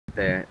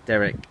there,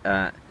 Derek.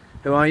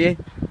 Who are you?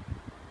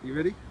 You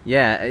ready?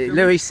 Yeah,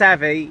 Louis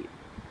Savvy.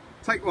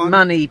 Take one.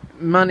 Money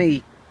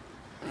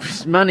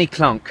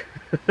clonk.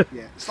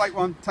 Yeah, take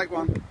one, take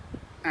one.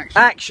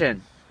 Action.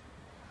 Action.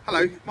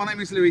 Hello, my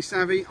name is Louis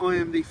Savvy. I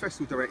am the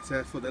Festival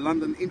Director for the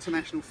London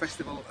International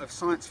Festival of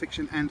Science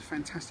Fiction and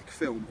Fantastic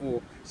Film,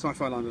 or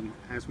SCI-Fi London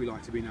as we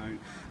like to be known.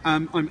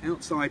 I'm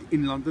outside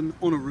in London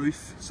on a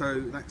roof, so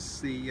that's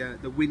the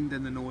wind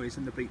and the noise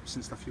and the beeps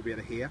and stuff you'll be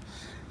able to hear.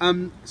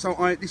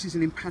 This is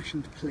an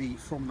impassioned plea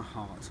from the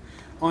heart.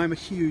 I am a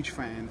huge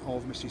fan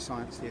of Mystery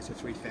Science Theatre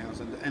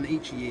 3000, and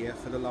each year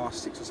for the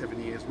last 6 or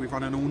 7 years we've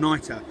run an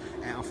all-nighter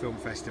at our film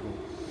festival.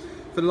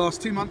 For the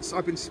last 2 months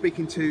I've been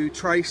speaking to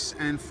Trace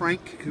and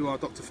Frank, who are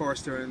Dr.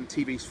 Forrester and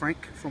TV's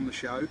Frank from the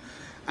show,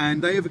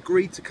 and they have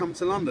agreed to come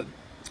to London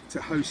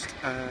to host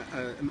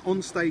an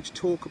on-stage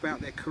talk about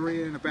their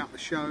career and about the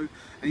show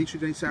and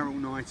introduce our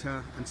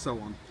all-nighter and so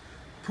on.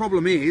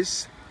 Problem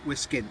is, we're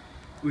skint.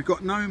 We've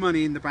got no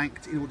money in the bank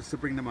in order to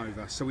bring them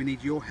over, so we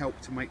need your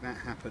help to make that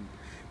happen.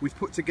 We've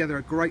put together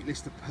a great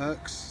list of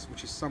perks,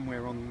 which is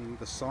somewhere on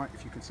the site,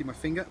 if you can see my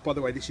finger. By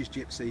the way, this is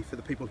Gypsy for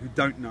the people who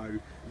don't know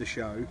the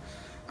show.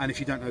 And if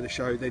you don't know the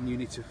show, then you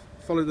need to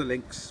follow the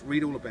links,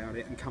 read all about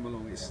it and come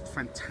along. It's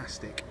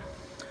fantastic.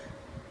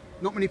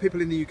 Not many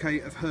people in the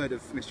UK have heard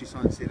of Mystery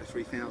Science Theatre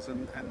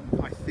 3000, and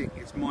I think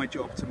it's my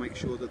job to make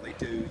sure that they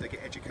do, they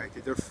get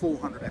educated. There are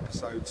 400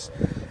 episodes,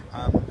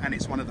 and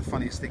it's one of the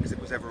funniest things that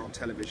was ever on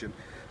television.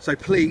 So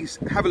please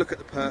have a look at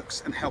the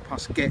perks and help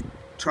us get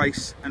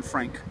Trace and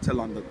Frank to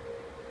London.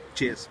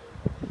 Cheers.